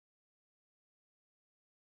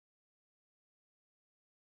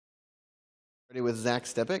With Zach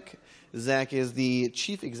Stepek. Zach is the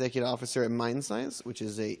Chief Executive Officer at MindSize, which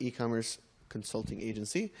is a e-commerce consulting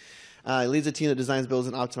agency. He leads a team that designs, builds,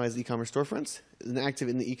 and optimizes e-commerce storefronts. He's been active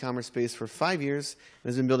in the e-commerce space for 5 years and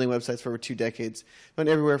has been building websites for over 2 decades. Found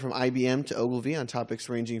everywhere from IBM to Ogilvy on topics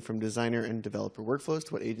ranging from designer and developer workflows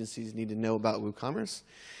to what agencies need to know about WooCommerce.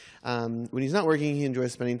 When he's not working, he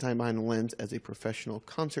enjoys spending time behind the lens as a professional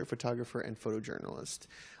concert photographer and photojournalist.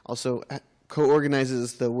 Also,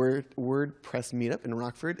 co-organizes the WordPress meetup in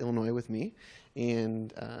Rockford, Illinois with me,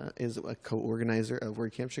 and is a co-organizer of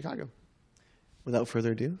WordCamp Chicago. Without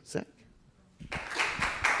further ado, Zach.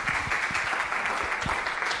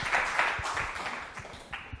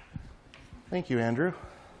 Thank you, Andrew.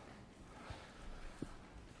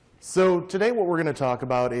 So today what we're going to talk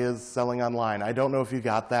about is selling online. I don't know if you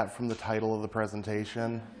got that from the title of the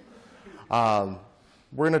presentation. We're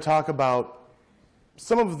going to talk about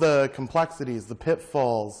some of the complexities, the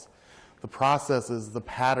pitfalls, the processes, the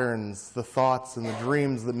patterns, the thoughts, and the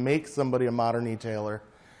dreams that make somebody a modern e-tailer,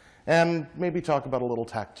 and maybe talk about a little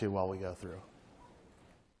tech too while we go through.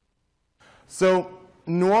 So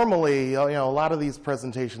normally, a lot of these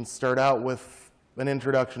presentations start out with an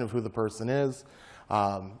introduction of who the person is.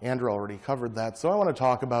 Andrew already covered that, so I want to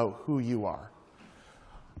talk about who you are.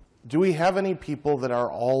 Do we have any people that are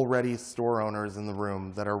already store owners in the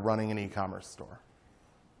room that are running an e-commerce store?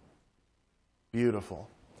 Beautiful.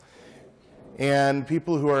 And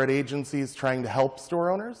people who are at agencies trying to help store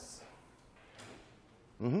owners?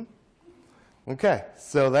 Okay,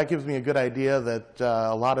 so that gives me a good idea that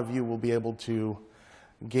a lot of you will be able to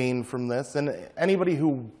gain from this. And anybody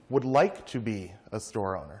who would like to be a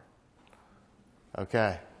store owner?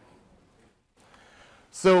 Okay.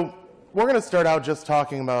 So we're going to start out just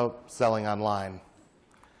talking about selling online.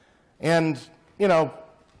 And,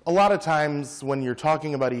 a lot of times when you're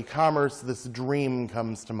talking about e-commerce, this dream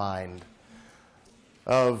comes to mind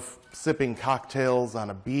of sipping cocktails on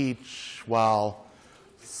a beach while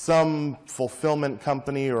some fulfillment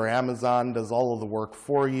company or Amazon does all of the work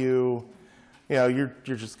for you. You're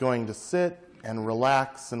just going to sit and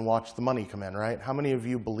relax and watch the money come in, right? How many of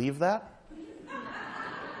you believe that?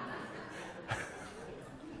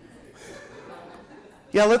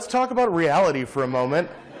 Yeah, let's talk about reality for a moment.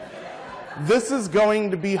 This is going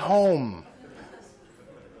to be home.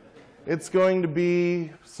 It's going to be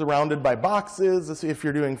surrounded by boxes, if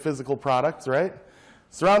you're doing physical products, right?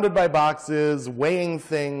 Surrounded by boxes, weighing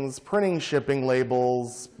things, printing shipping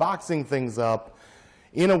labels, boxing things up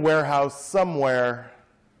in a warehouse somewhere,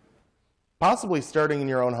 possibly starting in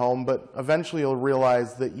your own home, but eventually you'll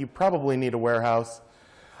realize that you probably need a warehouse.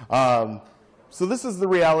 So this is the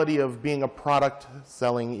reality of being a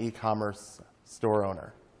product-selling e-commerce store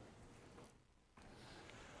owner.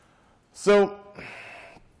 So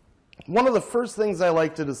one of the first things I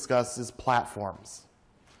like to discuss is platforms.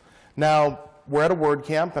 Now, we're at a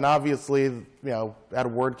WordCamp, and obviously, at a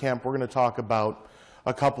WordCamp, we're going to talk about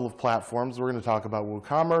a couple of platforms. We're going to talk about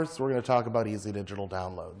WooCommerce. We're going to talk about easy digital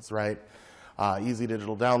downloads, right? Easy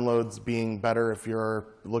digital downloads being better if you're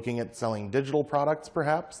looking at selling digital products,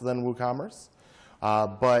 perhaps, than WooCommerce.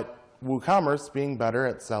 But WooCommerce being better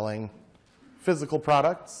at selling physical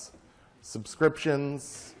products,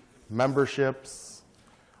 subscriptions, memberships,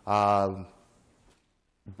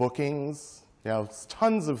 bookings, it's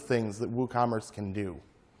tons of things that WooCommerce can do.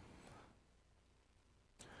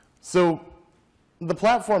 So the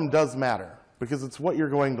platform does matter because it's what you're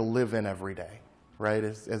going to live in every day, right?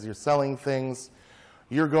 As you're selling things,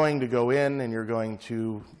 you're going to go in and you're going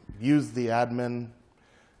to use the admin,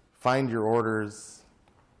 find your orders,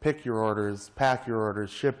 pick your orders, pack your orders,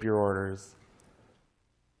 ship your orders.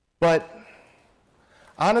 But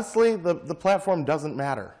honestly, the platform doesn't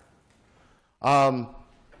matter.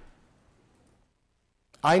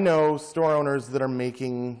 I know store owners that are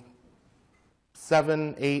making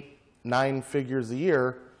 7, 8, 9 figures a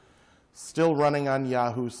year still running on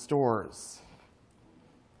Yahoo stores.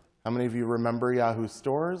 How many of you remember Yahoo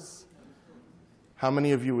stores? How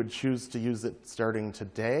many of you would choose to use it starting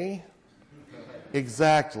today?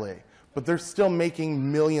 Exactly. But they're still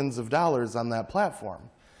making millions of dollars on that platform.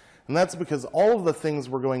 And that's because all of the things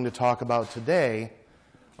we're going to talk about today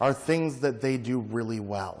are things that they do really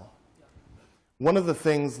well. One of the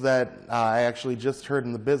things that I actually just heard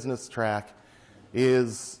in the business track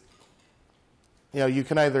is, you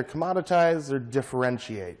can either commoditize or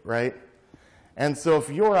differentiate, right? And so if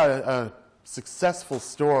you're a successful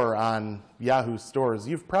store on Yahoo stores,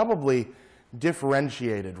 you've probably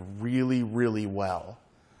differentiated really, really well.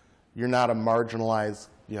 You're not a marginalized,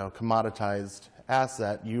 commoditized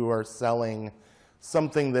asset. You are selling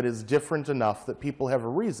something that is different enough that people have a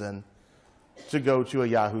reason to go to a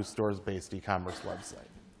Yahoo Stores-based e-commerce website.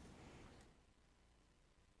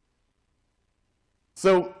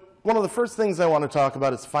 So one of the first things I want to talk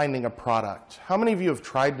about is finding a product. How many of you have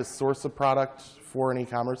tried to source a product for an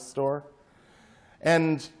e-commerce store?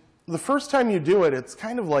 And the first time you do it, it's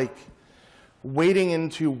kind of like wading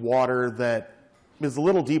into water that is a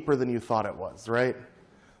little deeper than you thought it was, right?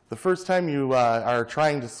 The first time you are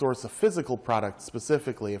trying to source a physical product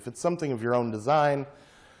specifically, if it's something of your own design,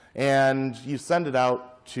 and you send it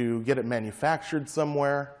out to get it manufactured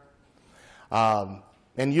somewhere,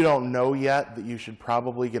 and you don't know yet that you should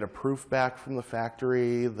probably get a proof back from the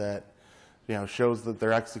factory that shows that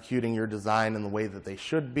they're executing your design in the way that they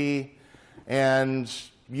should be, and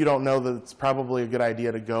you don't know that it's probably a good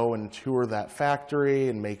idea to go and tour that factory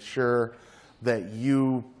and make sure that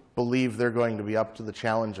you believe they're going to be up to the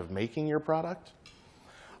challenge of making your product.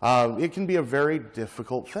 It can be a very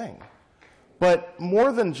difficult thing. But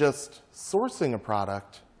more than just sourcing a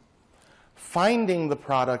product, finding the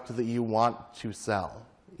product that you want to sell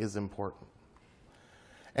is important.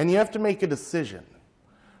 And you have to make a decision.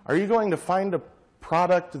 Are you going to find a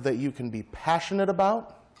product that you can be passionate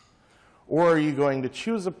about, or are you going to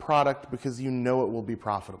choose a product because you know it will be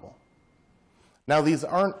profitable? Now, these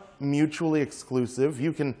aren't mutually exclusive.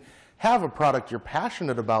 You can have a product you're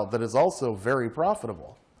passionate about that is also very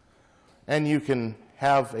profitable. And you can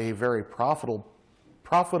have a very profitable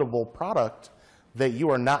product that you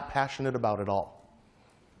are not passionate about at all.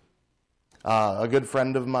 A good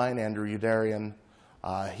friend of mine, Andrew Udarian,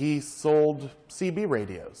 he sold CB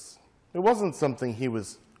radios. It wasn't something he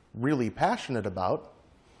was really passionate about,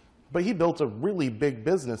 but he built a really big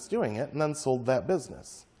business doing it and then sold that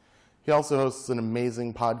business. He also hosts an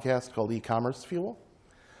amazing podcast called E-Commerce Fuel,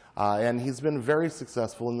 and he's been very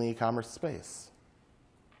successful in the e-commerce space.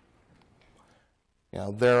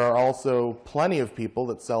 There are also plenty of people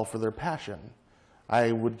that sell for their passion.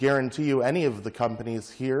 I would guarantee you any of the companies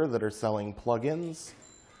here that are selling plugins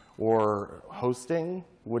or hosting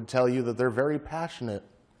would tell you that they're very passionate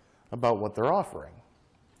about what they're offering.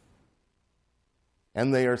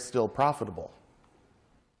 And they are still profitable.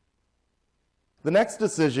 The next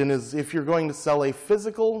decision is if you're going to sell a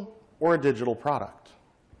physical or a digital product.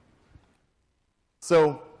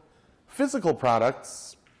 So physical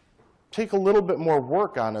products take a little bit more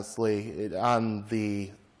work, honestly, on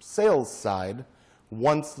the sales side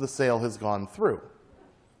once the sale has gone through.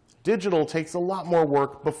 Digital takes a lot more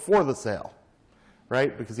work before the sale,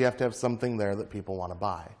 right? Because you have to have something there that people want to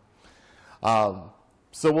buy.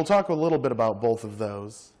 So we'll talk a little bit about both of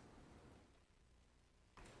those.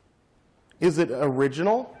 Is it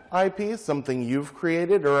original IP, something you've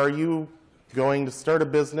created, or are you going to start a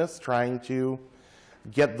business trying to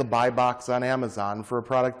get the buy box on Amazon for a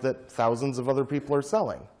product that thousands of other people are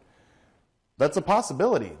selling? That's a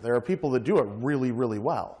possibility. There are people that do it really, really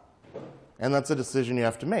well. And that's a decision you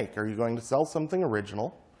have to make. Are you going to sell something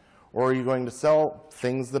original, or are you going to sell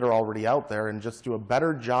things that are already out there and just do a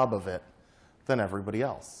better job of it than everybody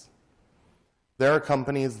else? There are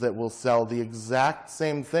companies that will sell the exact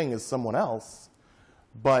same thing as someone else,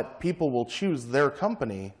 but people will choose their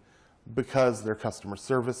company because their customer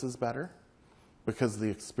service is better, because the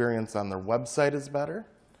experience on their website is better,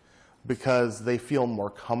 because they feel more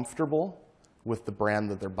comfortable with the brand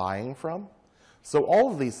that they're buying from. So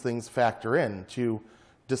all of these things factor in to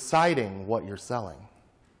deciding what you're selling.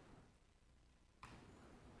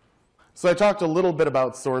 So I talked a little bit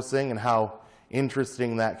about sourcing and how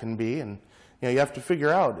interesting that can be, and you have to figure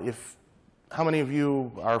out how many of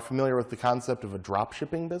you are familiar with the concept of a drop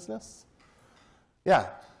shipping business? Yeah,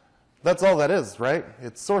 that's all that is, right?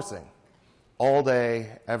 It's sourcing all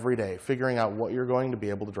day, every day, figuring out what you're going to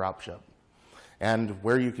be able to drop ship and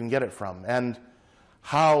where you can get it from and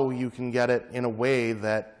how you can get it in a way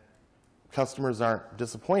that customers aren't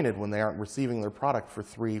disappointed when they aren't receiving their product for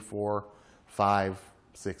 3, 4, 5,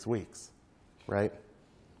 6 weeks, right?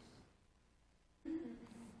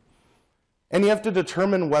 And you have to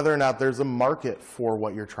determine whether or not there's a market for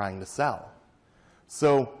what you're trying to sell.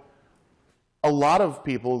 So a lot of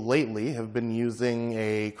people lately have been using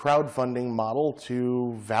a crowdfunding model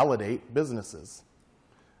to validate businesses,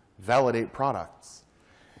 validate products.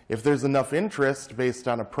 If there's enough interest based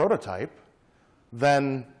on a prototype,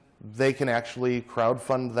 then they can actually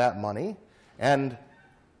crowdfund that money and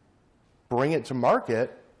bring it to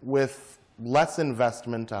market with less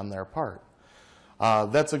investment on their part.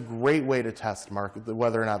 That's a great way to test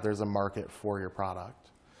whether or not there's a market for your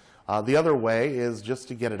product. The other way is just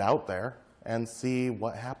to get it out there and see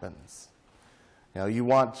what happens. You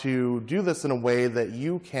want to do this in a way that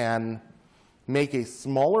you can make a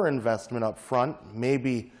smaller investment up front,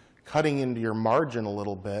 maybe cutting into your margin a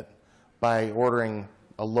little bit, by ordering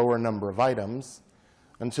a lower number of items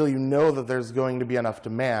until you know that there's going to be enough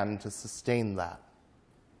demand to sustain that.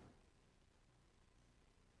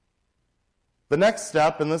 The next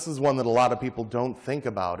step, and this is one that a lot of people don't think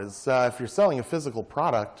about, is if you're selling a physical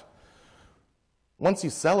product, once you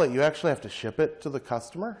sell it, you actually have to ship it to the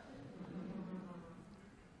customer.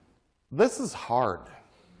 This is hard,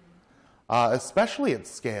 especially at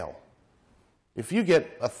scale. If you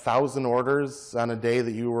get 1,000 orders on a day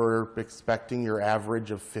that you were expecting your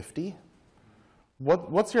average of 50,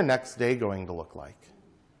 what's your next day going to look like?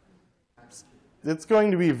 It's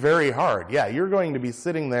going to be very hard. Yeah, you're going to be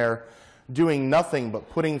sitting there doing nothing but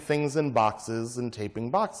putting things in boxes and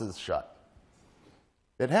taping boxes shut.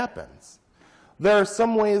 It happens. There are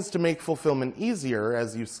some ways to make fulfillment easier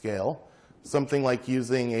as you scale, something like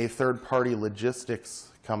using a third-party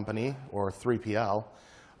logistics company or 3PL.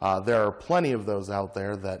 There are plenty of those out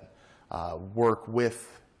there that work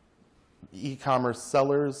with e-commerce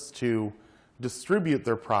sellers to distribute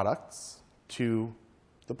their products to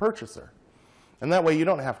the purchaser. And that way you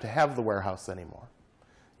don't have to have the warehouse anymore.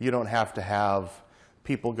 You don't have to have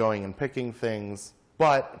people going and picking things,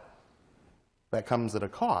 but that comes at a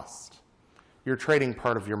cost. You're trading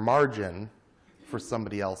part of your margin for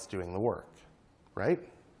somebody else doing the work, right?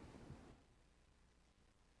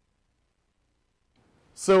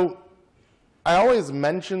 So I always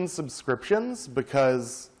mention subscriptions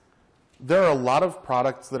because there are a lot of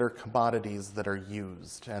products that are commodities that are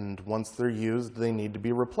used, and once they're used, they need to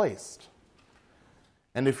be replaced.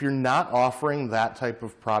 And if you're not offering that type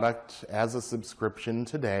of product as a subscription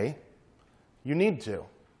today, you need to,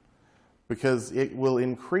 because it will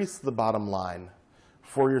increase the bottom line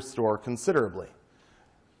for your store considerably.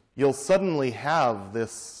 You'll suddenly have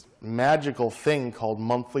this magical thing called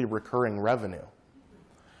monthly recurring revenue.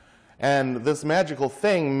 And this magical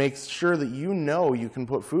thing makes sure that you know you can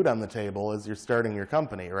put food on the table as you're starting your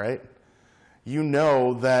company, right? You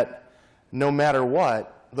know that no matter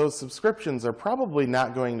what, those subscriptions are probably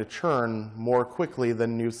not going to churn more quickly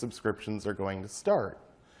than new subscriptions are going to start,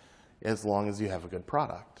 as long as you have a good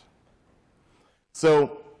product.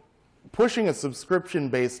 So pushing a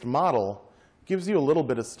subscription-based model gives you a little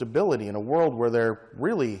bit of stability in a world where there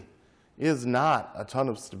really is not a ton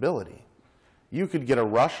of stability. You could get a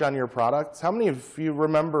rush on your products. How many of you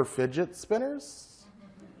remember fidget spinners?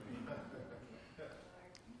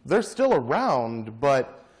 They're still around,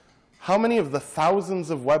 but how many of the thousands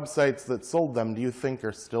of websites that sold them do you think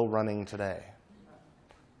are still running today?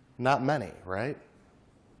 Not many, right?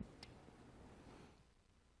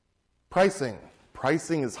 Pricing.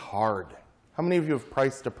 Pricing is hard. How many of you have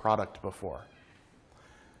priced a product before?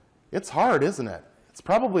 It's hard, isn't it? It's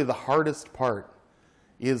probably the hardest part,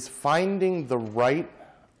 is finding the right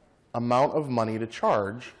amount of money to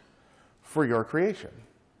charge for your creation.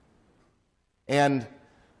 And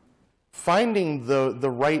finding the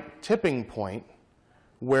right tipping point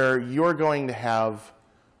where you're going to have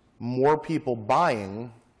more people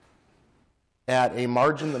buying at a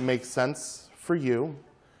margin that makes sense for you,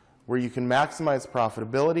 where you can maximize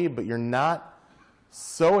profitability, but you're not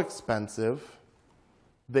so expensive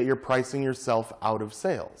that you're pricing yourself out of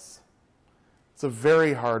sales. It's a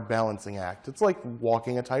very hard balancing act. It's like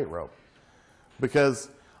walking a tightrope, because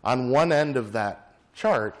on one end of that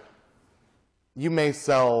chart, you may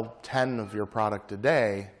sell 10 of your product a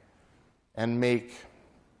day and make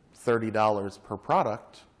 $30 per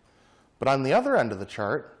product. But on the other end of the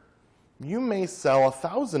chart, you may sell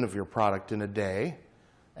 1,000 of your product in a day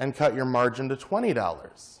and cut your margin to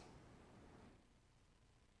 $20.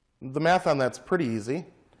 The math on that's pretty easy.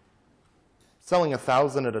 Selling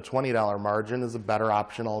 1,000 at a $20 margin is a better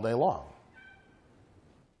option all day long.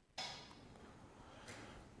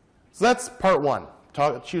 So that's part one,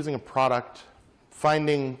 choosing a product,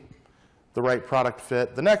 finding the right product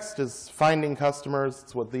fit. The next is finding customers.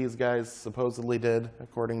 It's what these guys supposedly did,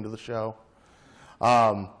 according to the show.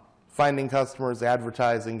 Finding customers,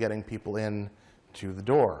 advertising, getting people in to the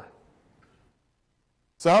door.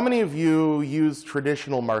 So how many of you use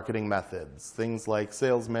traditional marketing methods? Things like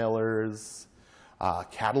sales mailers,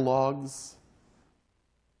 catalogs?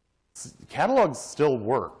 Catalogs still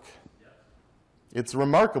work. It's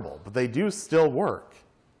remarkable, but they do still work.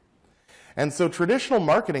 And so traditional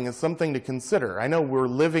marketing is something to consider. I know we're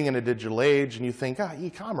living in a digital age, and you think,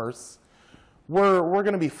 e-commerce, we're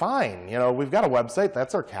going to be fine. You know, we've got a website,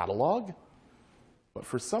 that's our catalog. But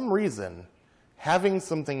for some reason, having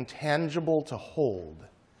something tangible to hold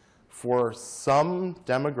for some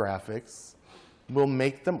demographics will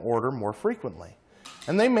make them order more frequently.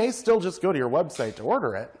 And they may still just go to your website to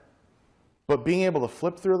order it, but being able to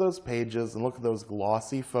flip through those pages and look at those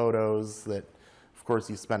glossy photos that of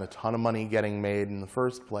course you spend a ton of money getting made in the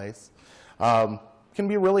first place, can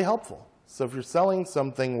be really helpful. So if you're selling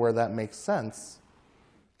something where that makes sense,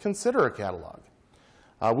 consider a catalog.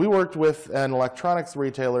 We worked with an electronics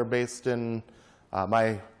retailer based in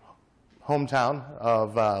my hometown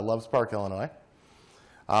of Loves Park, Illinois.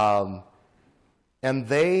 And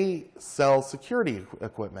they sell security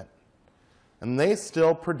equipment. And they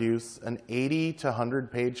still produce an 80 to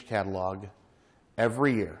 100-page catalog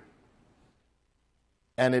every year.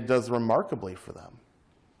 And it does remarkably for them.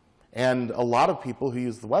 And a lot of people who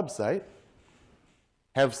use the website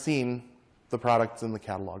have seen the products in the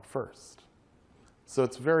catalog first. So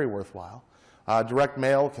it's very worthwhile. Direct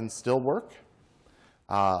mail can still work.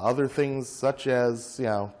 Other things such as,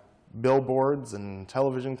 billboards and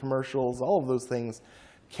television commercials, all of those things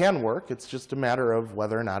can work. It's just a matter of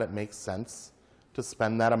whether or not it makes sense to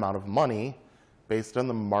spend that amount of money based on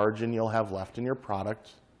the margin you'll have left in your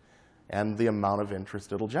product and the amount of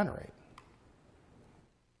interest it'll generate.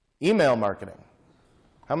 Email marketing.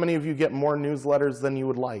 How many of you get more newsletters than you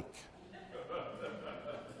would like?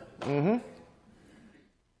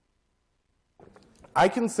 I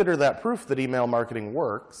consider that proof that email marketing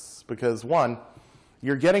works because, one,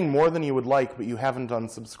 you're getting more than you would like, but you haven't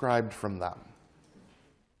unsubscribed from them.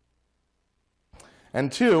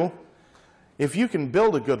 And two, if you can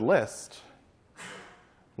build a good list,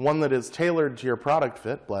 one that is tailored to your product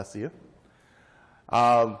fit, bless you,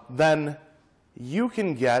 then you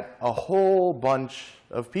can get a whole bunch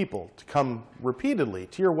of people to come repeatedly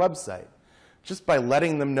to your website just by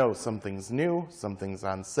letting them know something's new, something's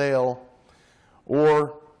on sale,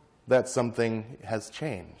 or that something has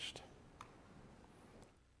changed.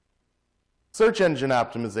 Search engine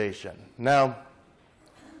optimization. Now,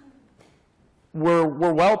 we're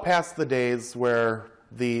well past the days where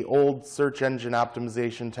the old search engine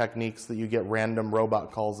optimization techniques that you get random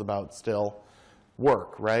robot calls about still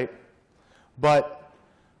work, right? But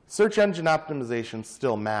search engine optimization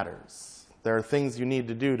still matters. There are things you need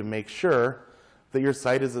to do to make sure that your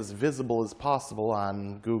site is as visible as possible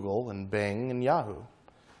on Google and Bing and Yahoo.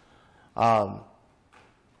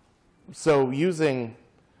 So using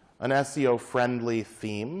an SEO-friendly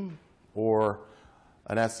theme or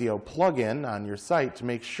an SEO plugin on your site to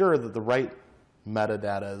make sure that the right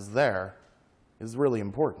metadata is there is really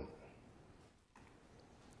important.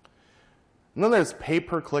 And then there's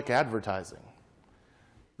pay-per-click advertising.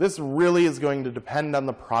 This really is going to depend on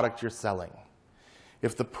the product you're selling.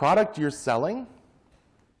 If the product you're selling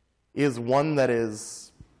is one that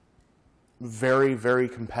is very, very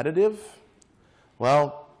competitive,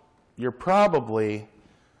 well, you're probably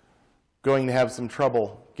going to have some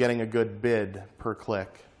trouble getting a good bid per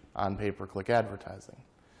click on pay-per-click advertising.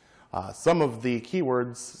 Some of the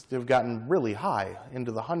keywords have gotten really high,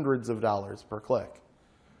 into the hundreds of dollars per click.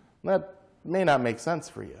 That may not make sense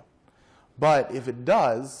for you. But if it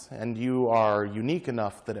does, and you are unique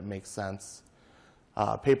enough that it makes sense,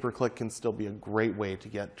 pay-per-click can still be a great way to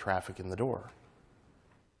get traffic in the door.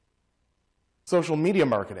 Social media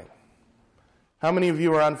marketing. How many of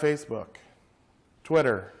you are on Facebook,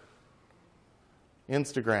 Twitter,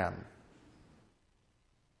 Instagram,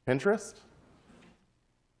 Pinterest?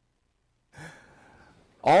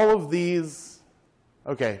 All of these,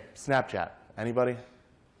 okay, Snapchat. Anybody?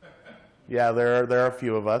 Yeah, there are a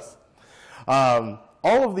few of us. All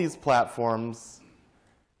of these platforms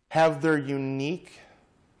have their unique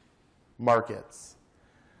markets.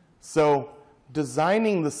 So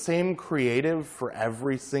designing the same creative for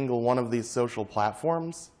every single one of these social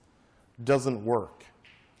platforms doesn't work.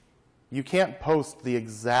 You can't post the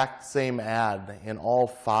exact same ad in all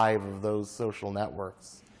 5 of those social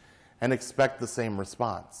networks and expect the same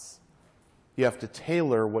response. You have to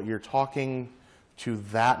tailor what you're talking to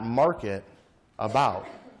that market about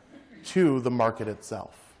to the market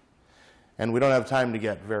itself. And we don't have time to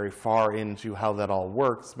get very far into how that all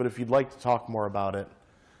works, but if you'd like to talk more about it,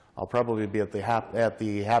 I'll probably be at the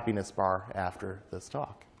happiness bar after this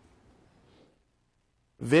talk.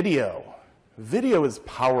 Video. Video is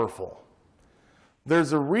powerful.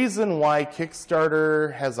 There's a reason why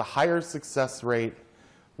Kickstarter has a higher success rate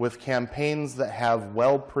with campaigns that have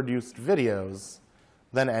well-produced videos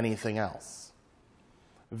than anything else.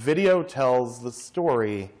 Video tells the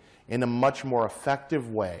story in a much more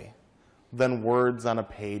effective way than words on a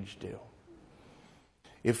page do.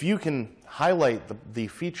 If you can highlight the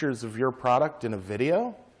features of your product in a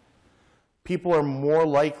video, people are more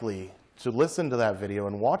likely to listen to that video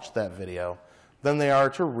and watch that video than they are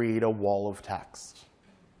to read a wall of text.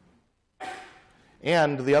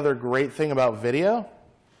 And the other great thing about video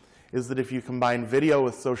is that if you combine video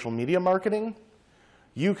with social media marketing,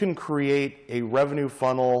 you can create a revenue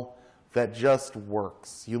funnel that just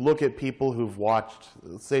works. You look at people who've watched,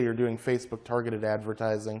 let's say you're doing Facebook targeted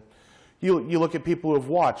advertising, you look at people who've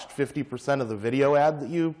watched 50% of the video ad that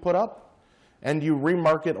you put up, and you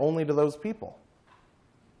remarket only to those people.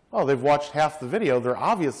 Oh, they've watched half the video. They're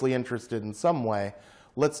obviously interested in some way.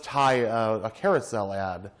 Let's tie a carousel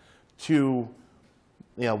ad to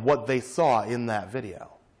what they saw in that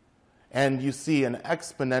video. And you see an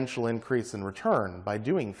exponential increase in return by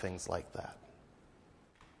doing things like that.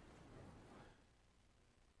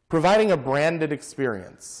 Providing a branded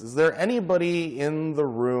experience. Is there anybody in the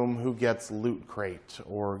room who gets Loot Crate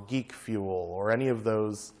or Geek Fuel or any of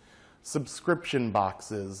those subscription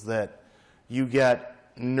boxes that you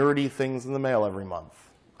get nerdy things in the mail every month?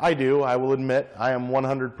 I do. I will admit I am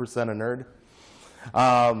 100% a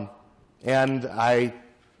nerd. And I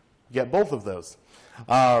get both of those.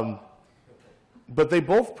 But they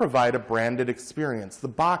both provide a branded experience. The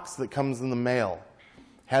box that comes in the mail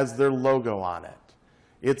has their logo on it.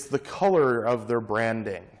 It's the color of their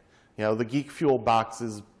branding. The Geek Fuel box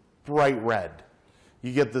is bright red.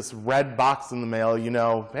 You get this red box in the mail,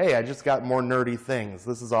 hey, I just got more nerdy things.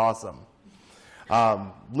 This is awesome.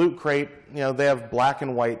 Loot Crate, they have black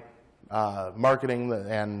and white marketing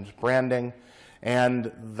and branding,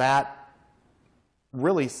 and that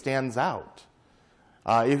really stands out.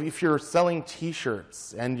 If you're selling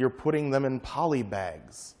T-shirts and you're putting them in poly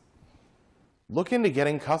bags, look into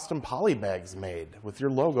getting custom poly bags made with your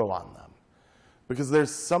logo on them, because there's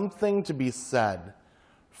something to be said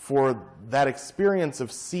for that experience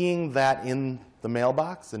of seeing that in the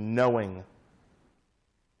mailbox and knowing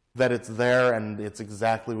that it's there and it's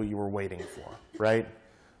exactly what you were waiting for, right?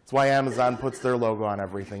 That's why Amazon puts their logo on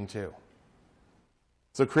everything too.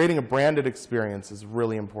 So creating a branded experience is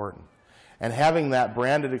really important. And having that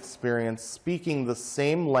branded experience speaking the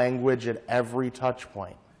same language at every touch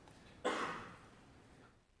point.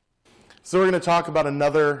 So we're going to talk about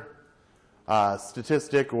another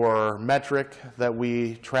statistic or metric that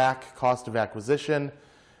we track, cost of acquisition.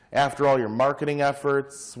 After all your marketing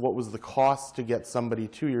efforts, what was the cost to get somebody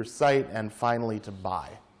to your site and finally to buy?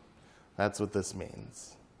 That's what this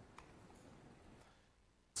means.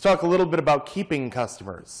 Let's talk a little bit about keeping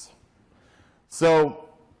customers. So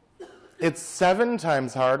it's 7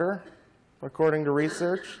 times harder, according to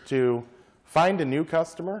research, to find a new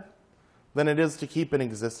customer than it is to keep an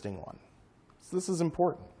existing one. So this is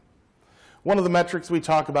important. One of the metrics we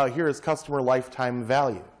talk about here is customer lifetime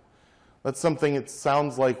value. That's something it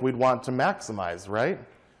sounds like we'd want to maximize, right?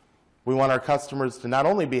 We want our customers to not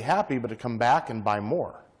only be happy, but to come back and buy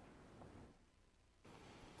more.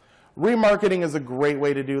 Remarketing is a great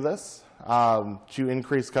way to do this, to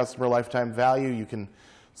increase customer lifetime value. You can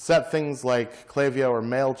set things like Klaviyo or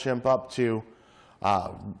MailChimp up to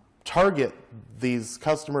target these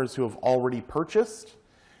customers who have already purchased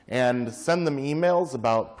and send them emails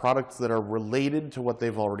about products that are related to what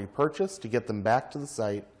they've already purchased to get them back to the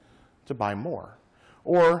site to buy more.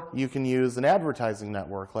 Or you can use an advertising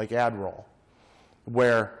network like AdRoll,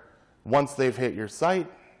 where once they've hit your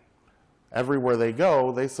site, everywhere they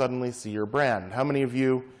go, they suddenly see your brand. How many of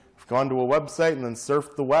you have gone to a website and then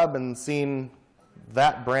surfed the web and seen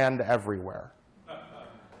that brand everywhere?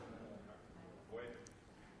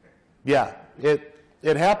 Yeah,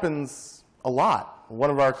 it happens a lot. One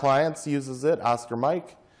of our clients uses it, Oscar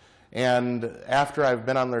Mike, and after I've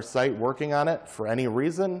been on their site working on it for any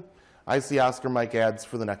reason, I see Oscar Mike ads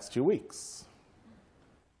for the next 2 weeks.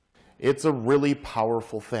 It's a really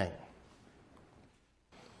powerful thing.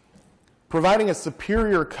 Providing a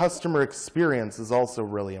superior customer experience is also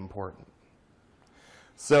really important.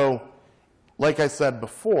 So, like I said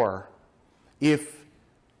before, if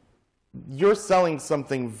you're selling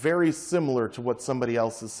something very similar to what somebody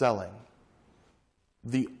else is selling,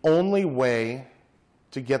 the only way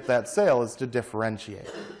to get that sale is to differentiate.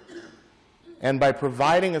 And by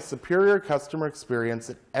providing a superior customer experience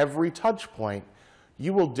at every touch point,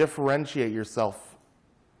 you will differentiate yourself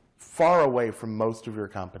far away from most of your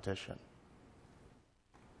competition.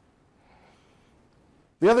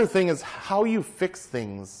 The other thing is how you fix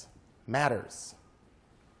things matters.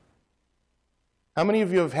 How many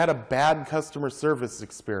of you have had a bad customer service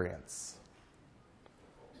experience?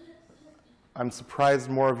 I'm surprised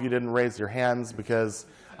more of you didn't raise your hands because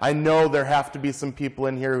I know there have to be some people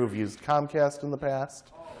in here who've used Comcast in the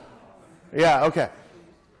past. Yeah, okay.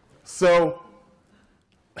 So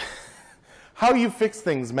how you fix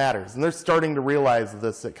things matters, and they're starting to realize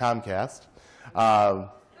this at Comcast.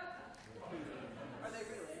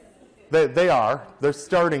 They are. They're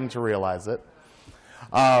starting to realize it.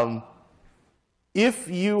 If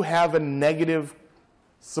you have a negative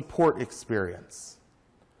support experience,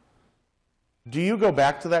 Do you go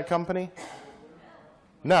back to that company?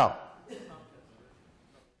 No.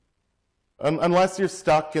 Unless you're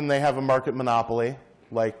stuck and they have a market monopoly,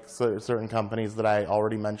 like certain companies that I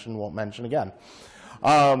already mentioned, won't mention again.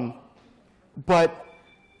 But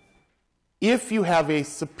if you have a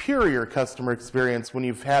superior customer experience when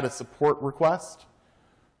you've had a support request,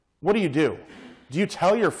 what do? Do you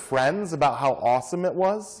tell your friends about how awesome it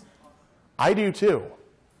was? I do too.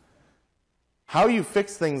 How you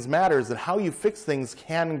fix things matters, and how you fix things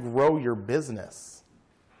can grow your business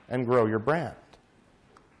and grow your brand.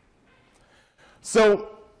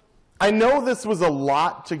 So I know this was a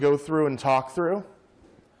lot to go through and talk through,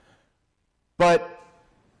 but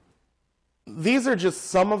these are just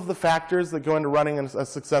some of the factors that go into running a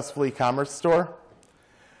successful e-commerce store.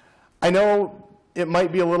 I know it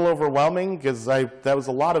might be a little overwhelming because that was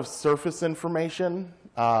a lot of surface information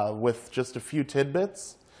with just a few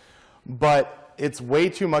tidbits, but it's way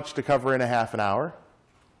too much to cover in a half an hour.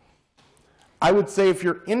 I would say if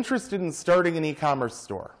you're interested in starting an e-commerce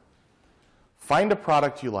store, find a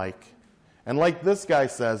product you like, and like this guy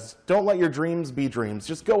says, don't let your dreams be dreams.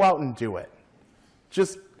 Just go out and do it.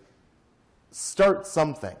 Just start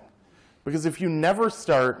something. Because if you never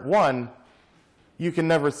start, one, you can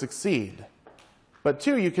never succeed. But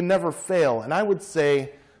two, you can never fail. And I would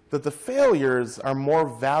say that the failures are more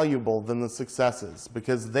valuable than the successes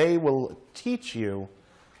because they will teach you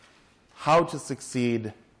how to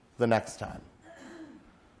succeed the next time.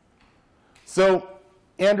 So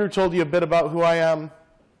Andrew told you a bit about who I am,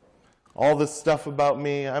 all this stuff about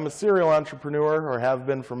me. I'm a serial entrepreneur, or have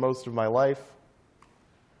been for most of my life.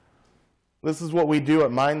 This is what we do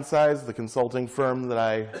at MindSize, the consulting firm that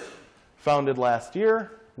I founded last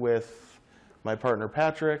year with my partner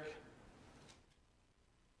Patrick.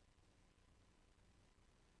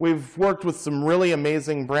 We've worked with some really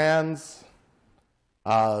amazing brands.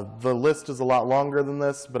 The list is a lot longer than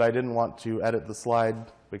this, but I didn't want to edit the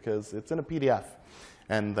slide because it's in a PDF,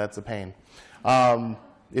 and that's a pain.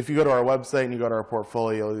 If you go to our website and you go to our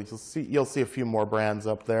portfolio, you'll see a few more brands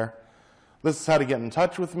up there. This is how to get in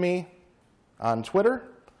touch with me on Twitter.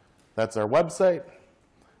 That's our website.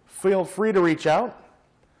 Feel free to reach out.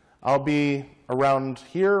 I'll be around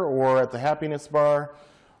here or at the Happiness Bar.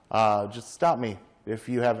 Just stop me if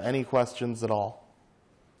you have any questions at all.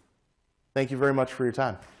 Thank you very much for your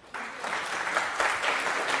time.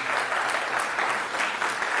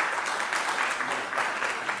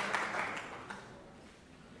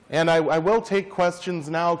 And I will take questions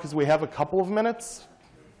now because we have a couple of minutes.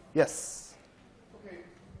 Yes? Okay.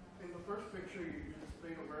 In the first picture, you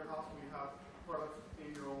displayed a warehouse and you have products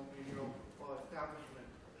in your own establishment,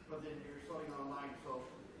 but then you're selling online. So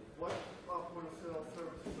what point of sale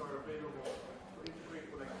services are available to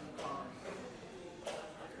integrate with like e-commerce?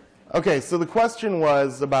 Okay, so the question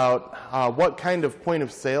was about what kind of point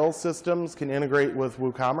of sale systems can integrate with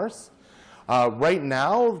WooCommerce. Right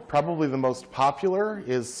now, probably the most popular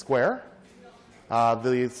is Square.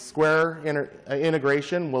 The Square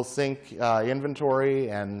integration will sync inventory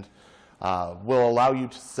and will allow you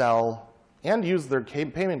to sell and use their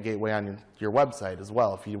payment gateway on your website as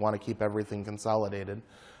well if you want to keep everything consolidated.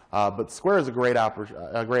 But Square is a great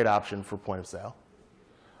option for point of sale.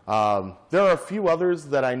 There are a few others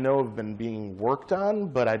that I know have been being worked on,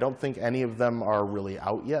 but I don't think any of them are really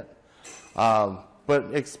out yet.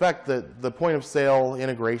 But expect that the point of sale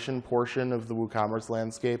integration portion of the WooCommerce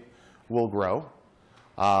landscape will grow.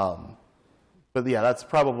 But yeah, that's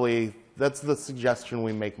the suggestion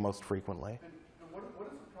we make most frequently. And what is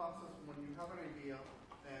the process when you have an idea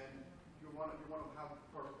and you want to have the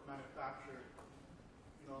product manufactured,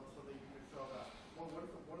 so that you can sell that? What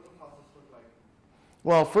does the process look like?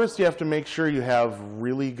 Well, first you have to make sure you have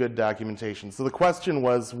really good documentation. So the question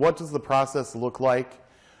was, what does the process look like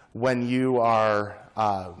when you are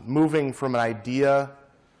moving from an idea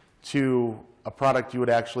to a product you would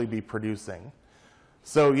actually be producing?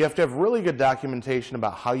 So you have to have really good documentation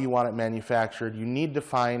about how you want it manufactured. You need to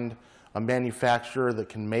find a manufacturer that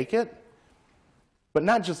can make it, but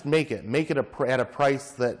not just make it at a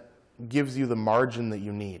price that gives you the margin that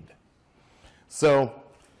you need. So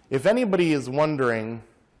if anybody is wondering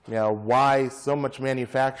why so much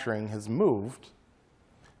manufacturing has moved,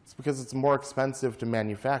 it's because it's more expensive to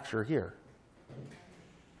manufacture here.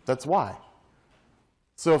 That's why.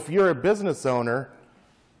 So if you're a business owner,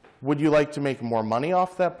 would you like to make more money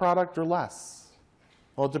off that product or less?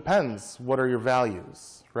 Well, it depends. What are your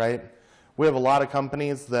values, right? We have a lot of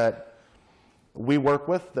companies that we work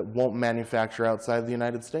with that won't manufacture outside the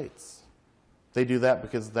United States. They do that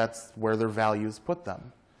because that's where their values put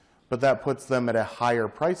them. But that puts them at a higher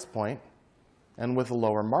price point and with a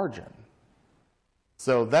lower margin.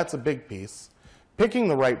 So that's a big piece. Picking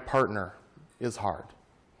the right partner is hard.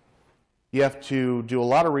 You have to do a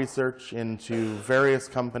lot of research into various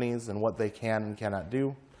companies and what they can and cannot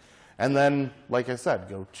do. And then, like I said,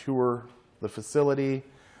 go tour the facility,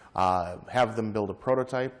 have them build a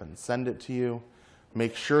prototype and send it to you.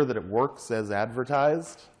 Make sure that it works as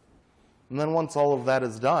advertised. And then once all of that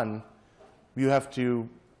is done, you have to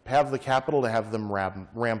have the capital to have them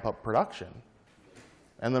ramp up production.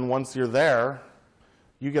 And then once you're there,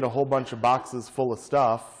 you get a whole bunch of boxes full of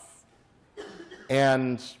stuff.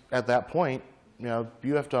 And at that point,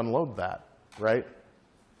 you have to unload that, right?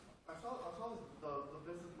 I saw the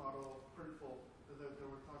business model principle that they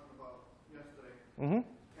were talking about yesterday. Mm-hmm.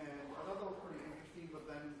 And I thought that was pretty interesting, but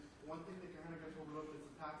then one thing that kind of gets overlooked is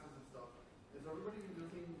the taxes and stuff. Is everybody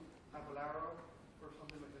using Avalara or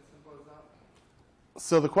something like as simple as that?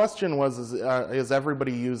 So the question was, is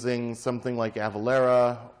everybody using something like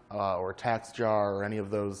Avalara or TaxJar or any of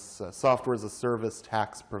those software as a service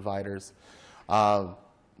tax providers?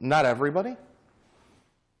 Not everybody.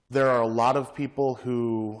 There are a lot of people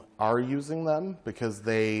who are using them because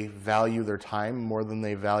they value their time more than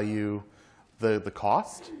they value the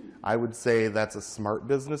cost. I would say that's a smart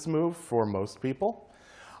business move for most people.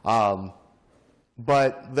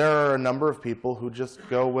 But there are a number of people who just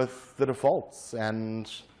go with the defaults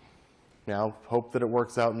and hope that it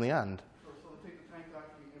works out in the end. So they take the time to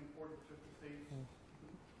actually import the 50 states and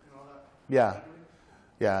all that? Yeah.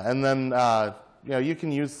 Yeah, and then you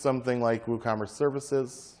can use something like WooCommerce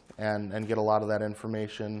Services and get a lot of that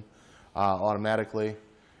information automatically.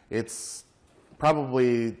 It's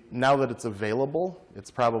probably, now that it's available,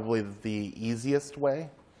 it's probably the easiest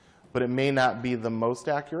way, but it may not be the most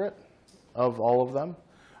accurate of all of them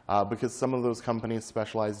because some of those companies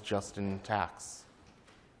specialize just in tax.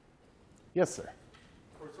 Yes, sir.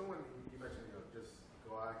 For someone, you mentioned, just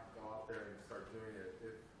go out there and start doing it.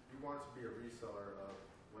 If you want to be a reseller of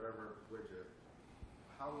whatever widget,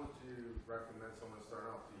 how would you recommend someone start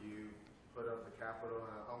off? Do you put up the capital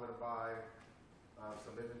and I'm going to buy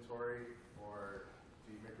some inventory, or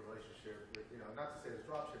do you make a relationship with, not to say it's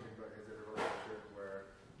drop shipping, but is it a relationship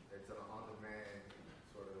where it's an on-demand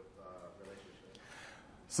sort of relationship?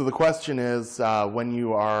 So the question is, when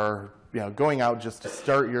you are going out just to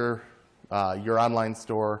start your online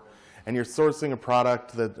store and you're sourcing a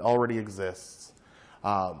product that already exists,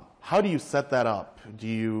 how do you set that up? Do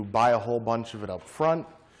you buy a whole bunch of it up front,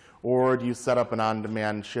 or do you set up an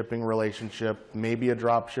on-demand shipping relationship, maybe a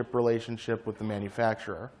drop ship relationship with the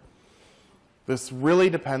manufacturer? This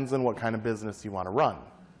really depends on what kind of business you want to run.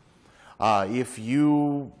 If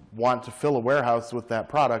you want to fill a warehouse with that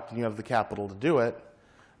product and you have the capital to do it,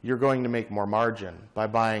 you're going to make more margin by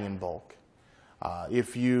buying in bulk.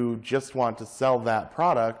 If you just want to sell that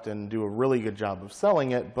product and do a really good job of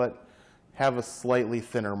selling it, but have a slightly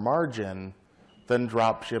thinner margin, then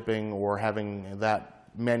drop shipping or having that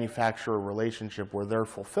manufacturer relationship where they're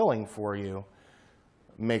fulfilling for you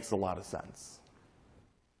makes a lot of sense.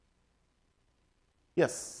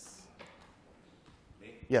 Yes?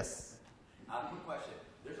 Me? Yes. Quick question.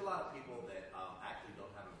 There's a lot of people that actually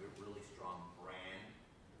don't have a really strong brand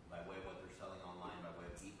by way of what they're selling online, by way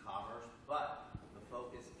of e-commerce, but the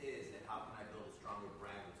focus is that how can I build a stronger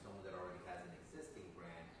brand with someone that already has an existing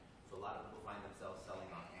brand? So a lot of people find themselves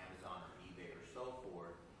selling on Amazon or eBay or so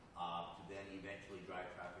forth to then eventually drive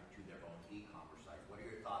traffic to their own e-commerce sites. What are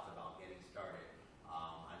your thoughts about getting started?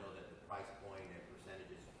 I know that the price point and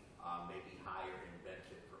percentages may be higher in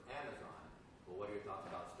benefit for Amazon, but what are your thoughts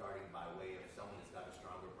about starting by way of someone that's got a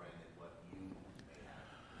stronger brand than what you may have?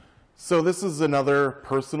 So this is another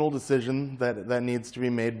personal decision that needs to be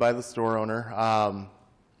made by the store owner.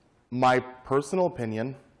 My personal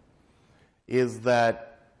opinion is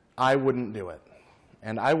that I wouldn't do it.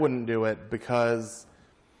 And I wouldn't do it because,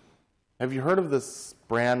 have you heard of this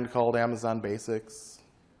brand called Amazon Basics?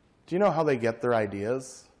 Do you know how they get their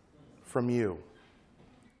ideas? From you.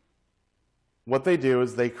 What they do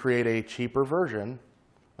is they create a cheaper version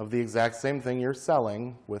of the exact same thing you're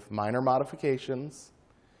selling with minor modifications,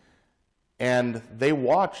 and they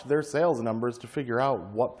watch their sales numbers to figure out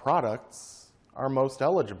what products are most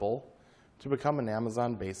eligible to become an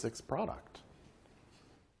Amazon Basics product.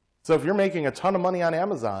 So if you're making a ton of money on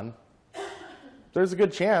Amazon, there's a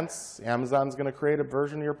good chance Amazon's going to create a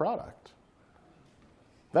version of your product.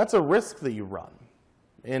 That's a risk that you run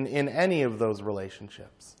in any of those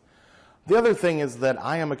relationships. The other thing is that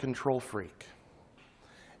I am a control freak,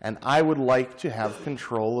 and I would like to have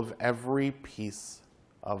control of every piece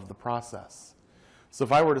of the process. So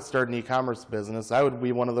if I were to start an e-commerce business, I would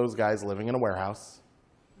be one of those guys living in a warehouse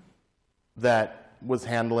that was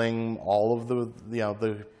handling all of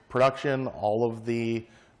the production, all of the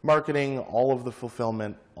marketing, all of the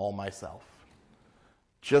fulfillment, all myself.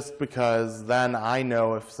 Just because then I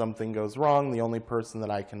know if something goes wrong, the only person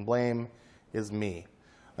that I can blame is me.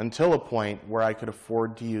 Until a point where I could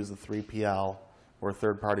afford to use a 3PL or a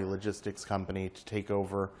third-party logistics company to take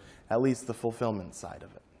over at least the fulfillment side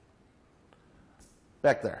of it.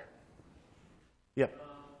 Back there. Yep.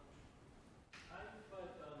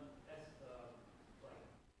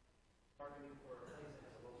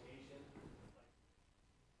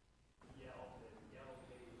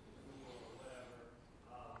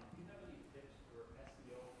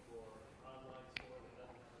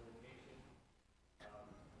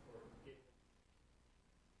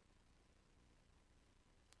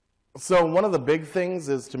 So one of the big things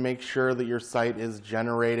is to make sure that your site is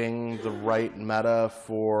generating the right meta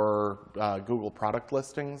for Google product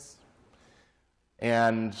listings.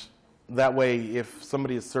 And that way, if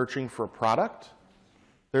somebody is searching for a product,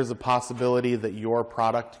 there's a possibility that your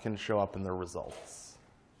product can show up in their results.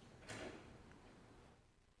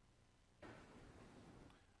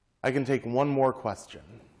 I can take one more question.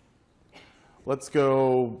 Let's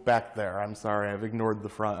go back there. I'm sorry, I've ignored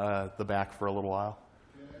the back for a little while.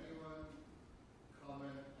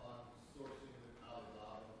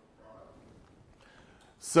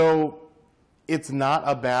 So it's not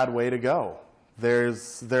a bad way to go.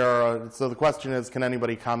 So the question is, can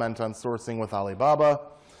anybody comment on sourcing with Alibaba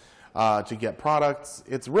to get products?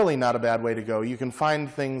 It's really not a bad way to go. You can find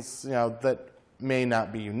things that may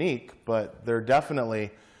not be unique, but they're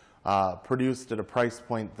definitely produced at a price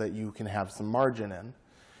point that you can have some margin in.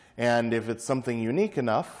 And if it's something unique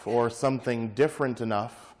enough or something different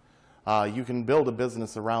enough, you can build a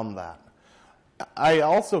business around that. I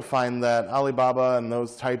also find that Alibaba and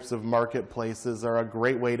those types of marketplaces are a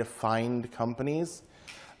great way to find companies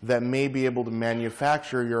that may be able to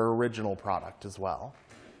manufacture your original product as well.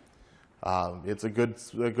 It's a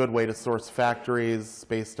good way to source factories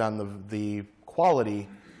based on the quality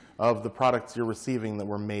of the products you're receiving that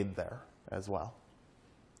were made there as well.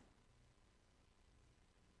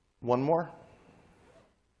 One more?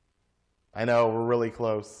 I know, we're really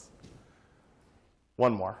close.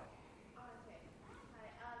 One more.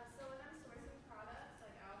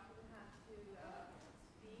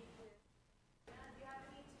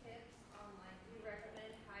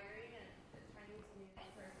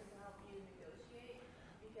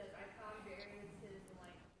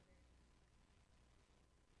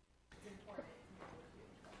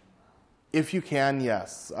 If you can,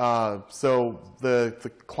 yes. So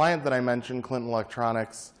the client that I mentioned, Clinton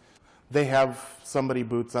Electronics, they have somebody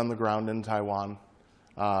boots on the ground in Taiwan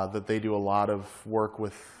that they do a lot of work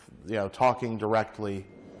with, talking directly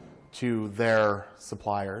to their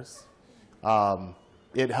suppliers.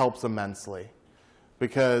 It helps immensely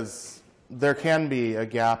because there can be a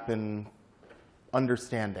gap in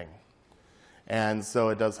understanding. And so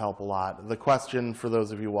it does help a lot. The question for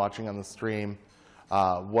those of you watching on the stream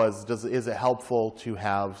is it helpful to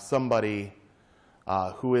have somebody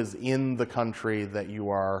who is in the country that you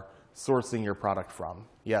are sourcing your product from?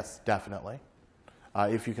 Yes, definitely.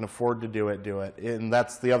 If you can afford to do it, do it. And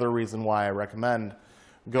that's the other reason why I recommend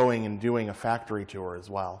going and doing a factory tour as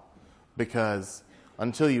well. Because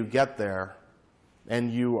until you get there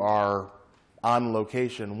and you are on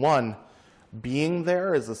location, one, being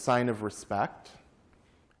there is a sign of respect.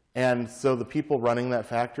 And so the people running that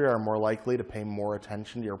factory are more likely to pay more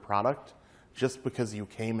attention to your product just because you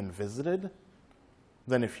came and visited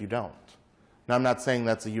than if you don't. Now, I'm not saying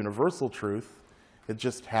that's a universal truth. It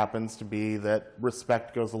just happens to be that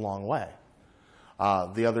respect goes a long way.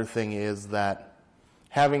 The other thing is that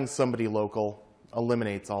having somebody local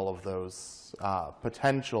eliminates all of those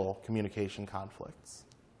potential communication conflicts.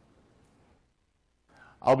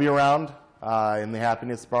 I'll be around in the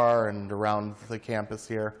Happiness Bar and around the campus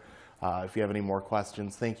here if you have any more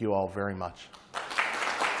questions. Thank you all very much.